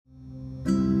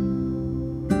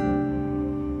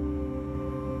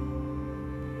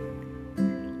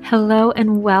Hello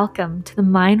and welcome to the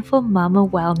Mindful Mama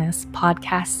Wellness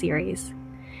podcast series,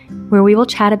 where we will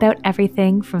chat about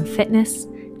everything from fitness,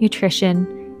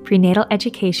 nutrition, prenatal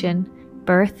education,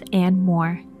 birth, and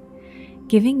more,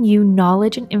 giving you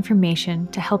knowledge and information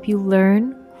to help you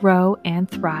learn, grow, and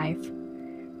thrive.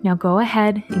 Now go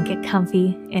ahead and get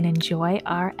comfy and enjoy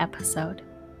our episode.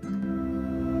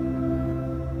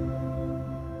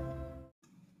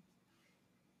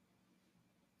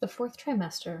 The fourth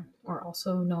trimester, or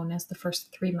also known as the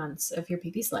first 3 months of your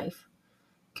baby's life,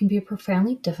 can be a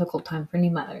profoundly difficult time for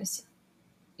new mothers.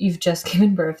 You've just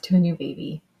given birth to a new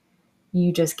baby.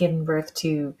 You just given birth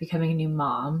to becoming a new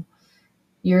mom.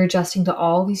 You're adjusting to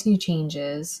all these new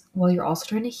changes while you're also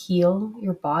trying to heal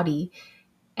your body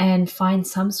and find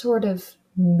some sort of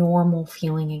normal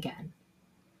feeling again.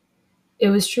 It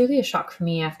was truly a shock for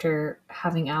me after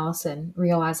having Allison,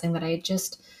 realizing that I had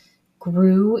just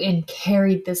grew and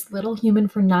carried this little human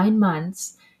for 9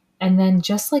 months. And then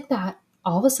just like that,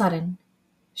 all of a sudden,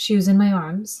 she was in my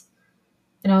arms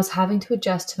and I was having to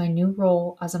adjust to my new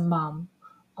role as a mom,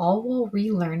 all while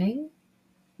relearning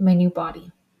my new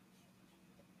body.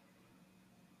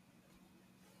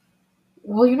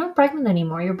 Well, you're not pregnant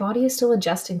anymore. Your body is still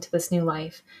adjusting to this new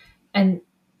life. And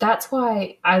that's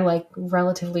why I like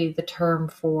relatively the term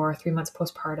for 3 months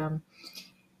postpartum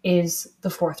is the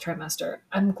fourth trimester.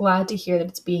 I'm glad to hear that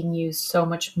it's being used so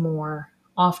much more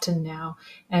often now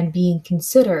and being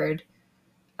considered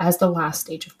as the last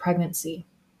stage of pregnancy.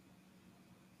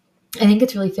 I think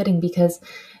it's really fitting because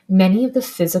many of the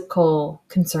physical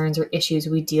concerns or issues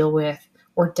we deal with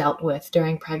or dealt with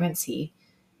during pregnancy,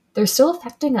 they're still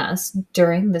affecting us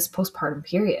during this postpartum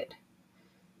period.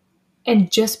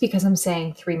 And just because I'm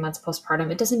saying 3 months postpartum,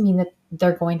 it doesn't mean that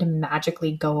they're going to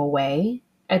magically go away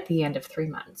at the end of 3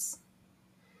 months.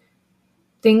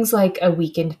 Things like a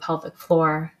weakened pelvic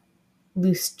floor,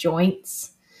 loose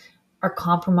joints, or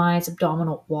compromised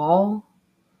abdominal wall.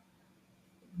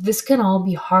 This can all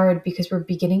be hard because we're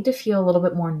beginning to feel a little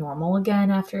bit more normal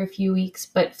again after a few weeks,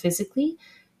 but physically,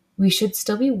 we should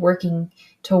still be working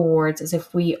towards as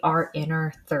if we are in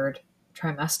our third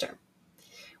trimester.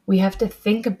 We have to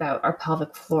think about our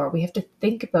pelvic floor. We have to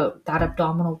think about that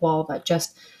abdominal wall that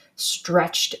just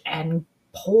stretched and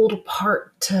pulled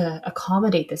apart to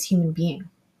accommodate this human being.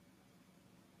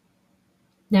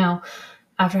 Now,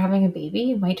 after having a baby,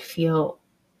 you might feel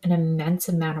an immense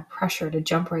amount of pressure to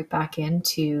jump right back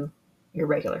into your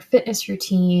regular fitness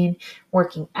routine,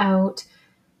 working out.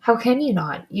 How can you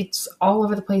not? It's all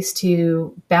over the place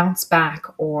to bounce back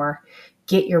or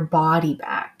get your body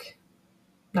back.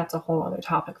 That's a whole other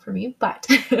topic for me, but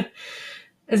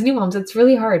as new moms, it's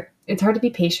really hard. It's hard to be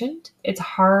patient. It's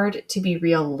hard to be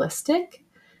realistic.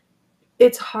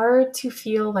 It's hard to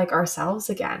feel like ourselves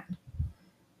again.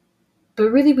 But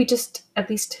really, we just, at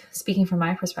least speaking from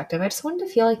my perspective, I just wanted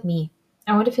to feel like me.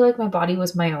 I wanted to feel like my body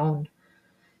was my own.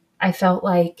 I felt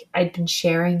like I'd been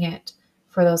sharing it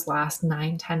for those last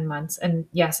 9-10 months. And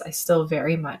yes, I still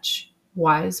very much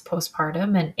was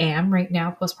postpartum and am right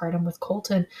now postpartum with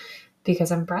Colton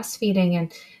because I'm breastfeeding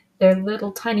and they're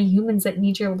little tiny humans that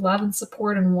need your love and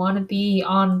support and want to be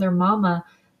on their mama.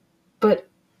 But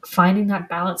finding that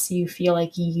balance so you feel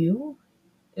like you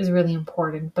is really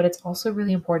important, but it's also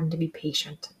really important to be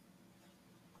patient.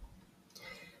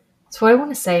 So what I want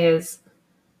to say is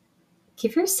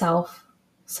give yourself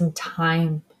some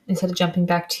time instead of jumping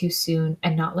back too soon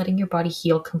and not letting your body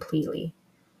heal completely.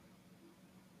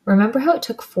 Remember how it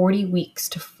took 40 weeks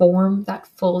to form that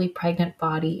fully pregnant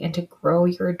body and to grow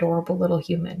your adorable little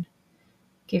human.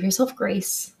 Give yourself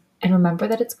grace and remember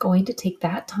that it's going to take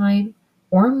that time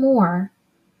or more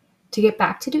to get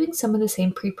back to doing some of the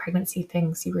same pre-pregnancy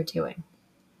things you were doing.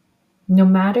 No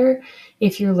matter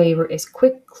if your labor is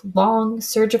quick, long,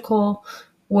 surgical,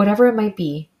 whatever it might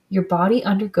be, your body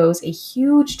undergoes a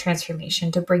huge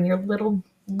transformation to bring your little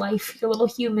life, your little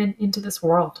human into this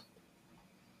world.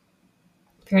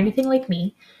 If you're anything like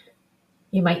me,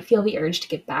 you might feel the urge to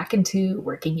get back into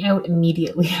working out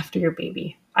immediately after your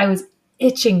baby. I was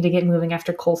itching to get moving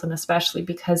after Colton, especially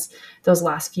because those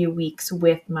last few weeks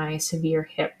with my severe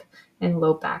hip and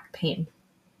low back pain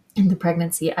in the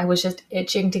pregnancy, I was just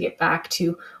itching to get back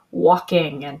to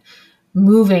walking and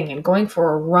moving and going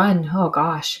for a run. Oh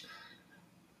gosh.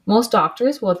 Most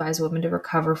doctors will advise women to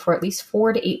recover for at least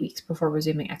 4 to 8 weeks before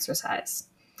resuming exercise.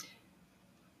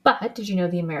 But did you know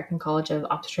the American College of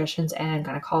Obstetricians and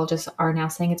Gynecologists are now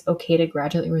saying it's okay to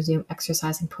gradually resume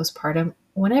exercising postpartum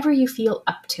whenever you feel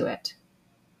up to it?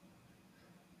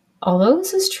 Although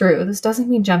this is true, this doesn't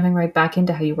mean jumping right back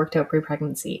into how you worked out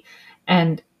pre-pregnancy.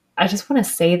 And I just want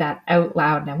to say that out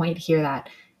loud, and I want you to hear that.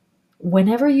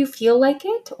 Whenever you feel like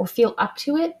it or feel up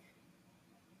to it,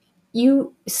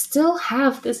 you still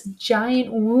have this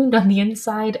giant wound on the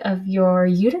inside of your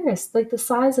uterus, like the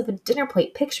size of a dinner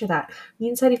plate. Picture that, the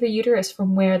inside of your uterus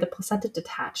from where the placenta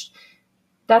detached.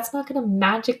 That's not going to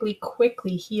magically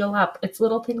quickly heal up. It's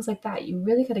little things like that. You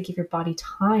really got to give your body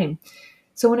time.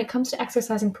 So when it comes to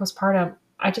exercising postpartum,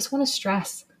 I just want to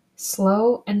stress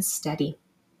slow and steady.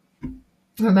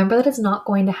 Remember that it's not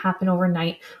going to happen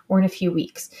overnight or in a few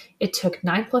weeks. It took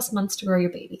 9+ months to grow your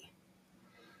baby.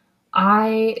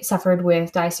 I suffered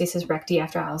with diastasis recti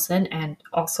after Allison and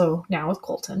also now with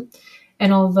Colton.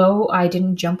 And although I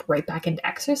didn't jump right back into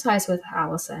exercise with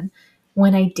Allison,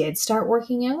 when I did start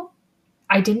working out,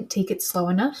 I didn't take it slow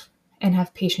enough and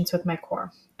have patience with my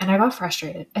core. And I got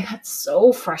frustrated. I got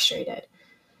so frustrated.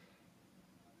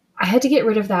 I had to get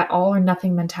rid of that all or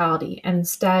nothing mentality and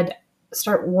instead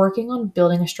start working on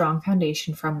building a strong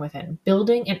foundation from within,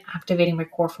 building and activating my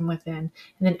core from within, and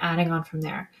then adding on from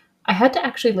there. I had to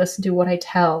actually listen to what I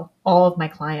tell all of my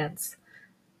clients,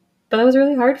 but that was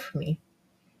really hard for me.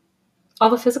 All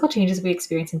the physical changes we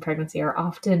experience in pregnancy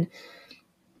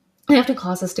they often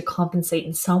cause us to compensate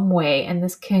in some way, and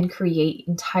this can create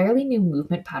entirely new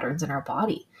movement patterns in our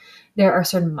body. There are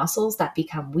certain muscles that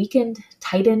become weakened,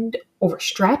 tightened,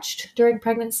 overstretched during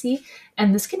pregnancy,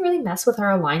 and this can really mess with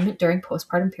our alignment during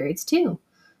postpartum periods too.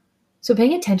 So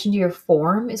paying attention to your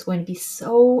form is going to be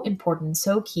so important,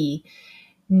 so key.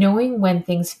 Knowing when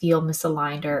things feel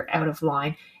misaligned or out of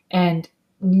line and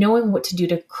knowing what to do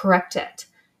to correct it.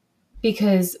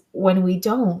 Because when we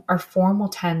don't, our form will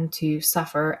tend to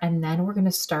suffer, and then we're going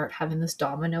to start having this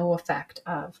domino effect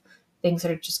of things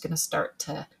that are just going to start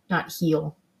to not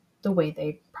heal the way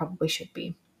they probably should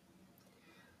be.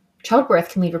 Childbirth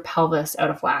can leave your pelvis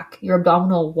out of whack, your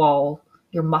abdominal wall,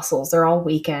 your muscles, they're all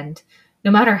weakened.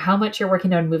 No matter how much you're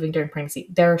working out and moving during pregnancy,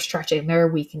 they're stretching, they're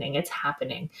weakening, it's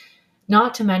happening.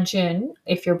 Not to mention,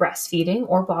 if you're breastfeeding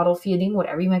or bottle feeding,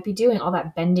 whatever you might be doing, all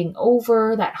that bending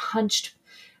over, that hunched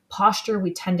posture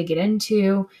we tend to get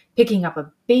into, picking up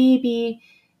a baby,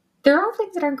 they're all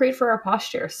things that aren't great for our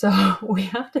posture. So we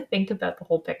have to think about the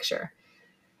whole picture.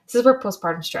 This is where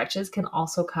postpartum stretches can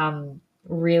also come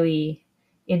really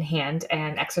in hand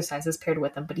and exercises paired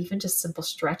with them, but even just simple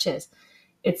stretches.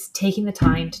 It's taking the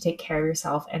time to take care of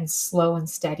yourself and slow and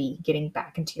steady getting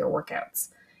back into your workouts,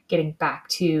 getting back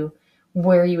to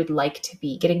where you would like to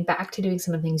be, getting back to doing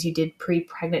some of the things you did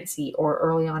pre-pregnancy or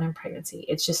early on in pregnancy.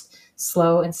 It's just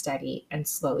slow and steady and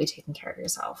slowly taking care of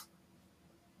yourself.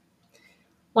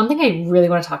 One thing I really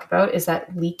want to talk about is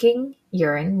that leaking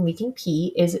urine, leaking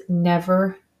pee is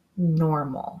never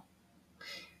normal.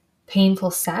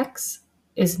 Painful sex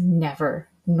is never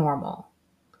normal.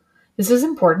 This is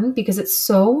important because it's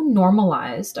so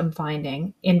normalized, I'm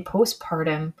finding, in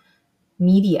postpartum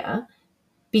media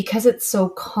because it's so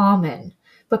common.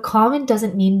 But common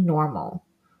doesn't mean normal.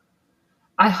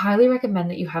 I highly recommend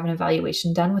that you have an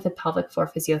evaluation done with a pelvic floor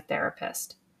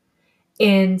physiotherapist.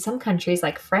 In some countries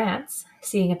like France,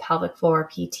 seeing a pelvic floor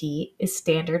PT is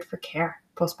standard for care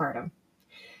postpartum.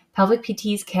 Pelvic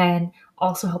PTs can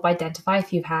also help identify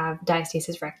if you have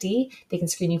diastasis recti. They can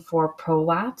screen you for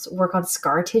prolapse, work on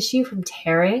scar tissue from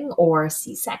tearing or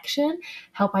C-section,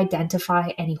 help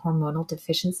identify any hormonal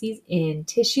deficiencies in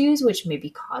tissues which may be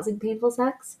causing painful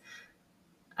sex.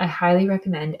 I highly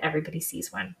recommend everybody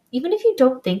sees one. Even if you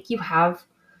don't think you have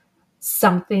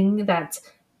something that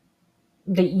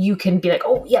you can be like,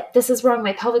 oh, yep, this is wrong.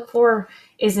 My pelvic floor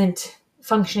isn't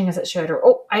functioning as it should. Or,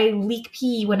 oh, I leak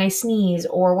pee when I sneeze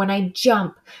or when I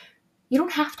jump. You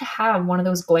don't have to have one of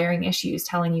those glaring issues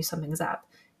telling you something's up.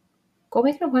 Go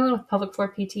make an appointment with pelvic floor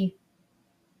PT.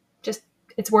 Just,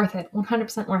 it's worth it.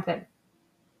 100% worth it.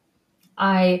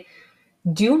 I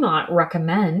do not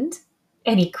recommend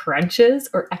any crunches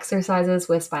or exercises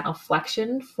with spinal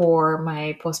flexion for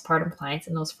my postpartum clients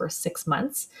in those first 6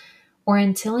 months or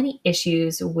until any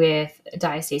issues with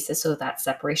diastasis, so that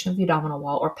separation of the abdominal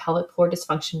wall or pelvic floor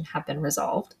dysfunction have been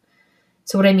resolved.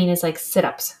 So what I mean is like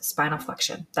sit-ups, spinal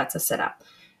flexion. That's a sit-up.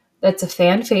 That's a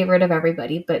fan favorite of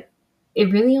everybody, but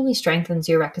it really only strengthens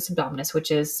your rectus abdominis, which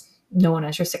is known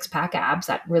as your six-pack abs,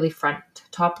 that really front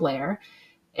top layer.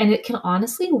 And it can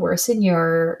honestly worsen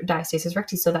your diastasis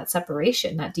recti, so that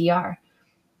separation, that DR.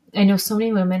 I know so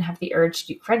many women have the urge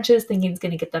to do crunches thinking it's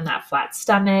going to get them that flat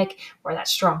stomach or that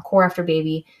strong core after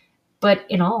baby. But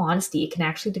in all honesty, it can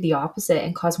actually do the opposite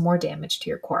and cause more damage to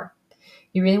your core.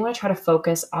 You really want to try to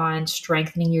focus on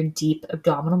strengthening your deep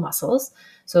abdominal muscles.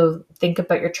 So think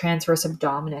about your transverse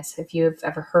abdominis, if you've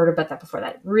ever heard about that before,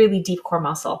 that really deep core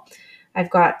muscle. I've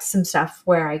got some stuff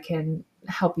where I can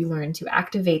help you learn to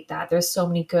activate that. There's so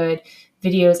many good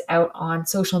videos out on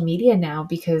social media now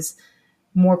because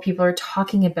more people are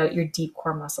talking about your deep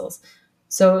core muscles.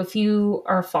 So if you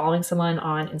are following someone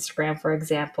on Instagram, for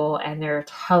example, and they're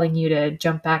telling you to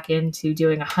jump back into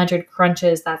doing 100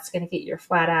 crunches, that's going to get your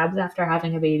flat abs after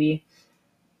having a baby.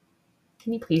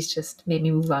 Can you please just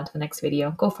maybe move on to the next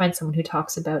video? Go find someone who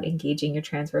talks about engaging your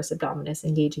transverse abdominis,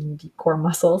 engaging your deep core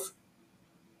muscles.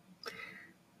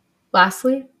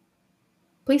 Lastly,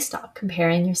 please stop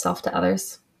comparing yourself to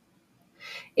others.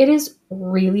 It is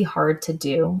really hard to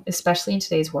do, especially in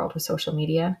today's world with social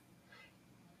media.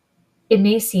 It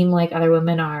may seem like other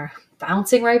women are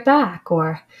bouncing right back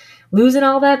or losing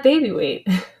all that baby weight.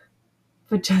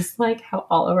 But just like how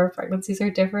all of our pregnancies are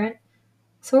different,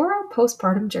 so are our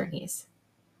postpartum journeys.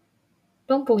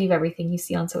 Don't believe everything you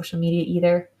see on social media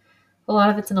either. A lot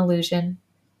of it's an illusion.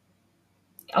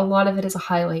 A lot of it is a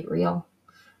highlight reel.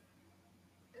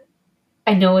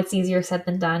 I know it's easier said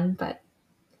than done, but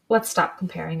let's stop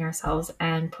comparing ourselves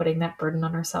and putting that burden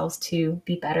on ourselves to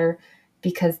be better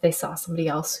because they saw somebody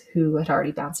else who had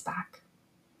already bounced back.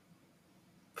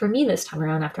 For me this time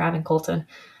around, after having Colton,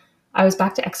 I was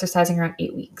back to exercising around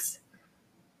 8 weeks.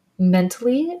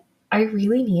 Mentally, I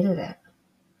really needed it.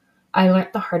 I learned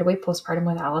the hard way postpartum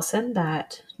with Allison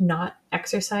that not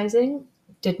exercising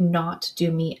did not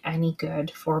do me any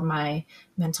good for my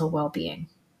mental well-being.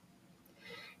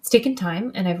 It's taken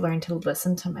time, and I've learned to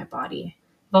listen to my body.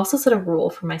 I've also set a rule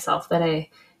for myself that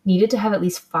I needed to have at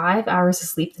least 5 hours of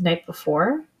sleep the night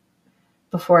before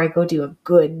I go do a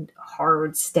good,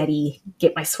 hard, steady,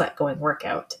 get my sweat going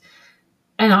workout.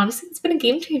 And honestly, it's been a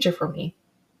game changer for me.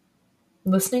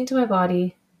 Listening to my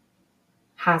body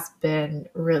has been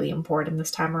really important this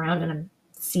time around, and I'm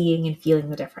seeing and feeling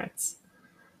the difference.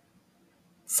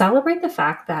 Celebrate the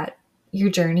fact that your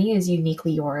journey is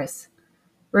uniquely yours.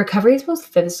 Recovery is both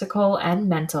physical and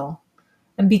mental.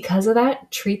 And because of that,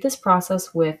 treat this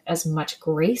process with as much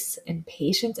grace and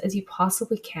patience as you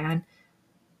possibly can,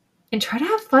 and try to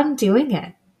have fun doing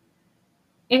it.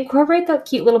 Incorporate that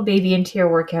cute little baby into your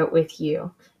workout with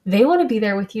you. They want to be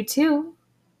there with you too.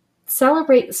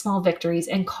 Celebrate the small victories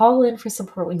and call in for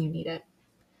support when you need it.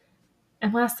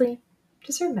 And lastly,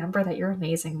 just remember that you're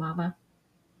amazing, Mama.